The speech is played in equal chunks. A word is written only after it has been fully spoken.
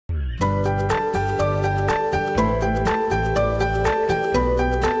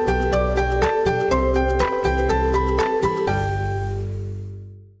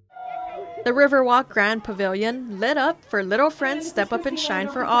The Riverwalk Grand Pavilion lit up for Little Friends Step Up and Shine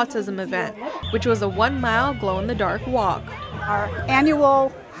for Autism event, which was a 1-mile glow-in-the-dark walk. Our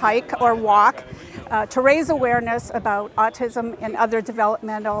annual hike or walk to raise awareness about autism and other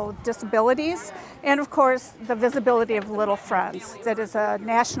developmental disabilities, and of course the visibility of Little Friends. That is a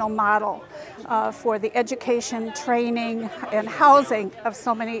national model for the education, training, and housing of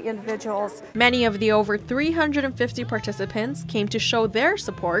so many individuals. Many of the over 350 participants came to show their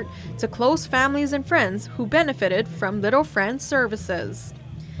support to close families and friends who benefited from Little Friends services.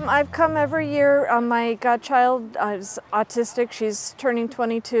 I've come every year. My godchild is autistic. She's turning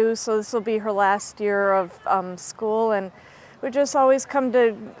 22, so this will be her last year of school, and we just always come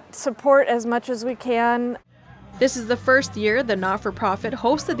to support as much as we can. This is the first year the not-for-profit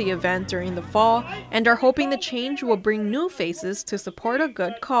hosted the event during the fall and are hoping the change will bring new faces to support a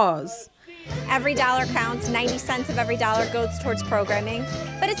good cause. Every dollar counts. 90 cents of every dollar goes towards programming,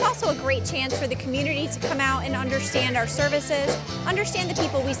 but it's also a great chance for the community to come out and understand our services, understand the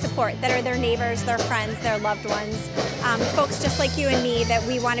people we support that are their neighbors, their friends, their loved ones, folks just like you and me that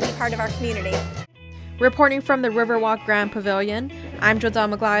we want to be part of our community. Reporting from the Riverwalk Grand Pavilion, I'm Rhoda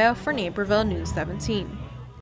Larson for Naperville News 17.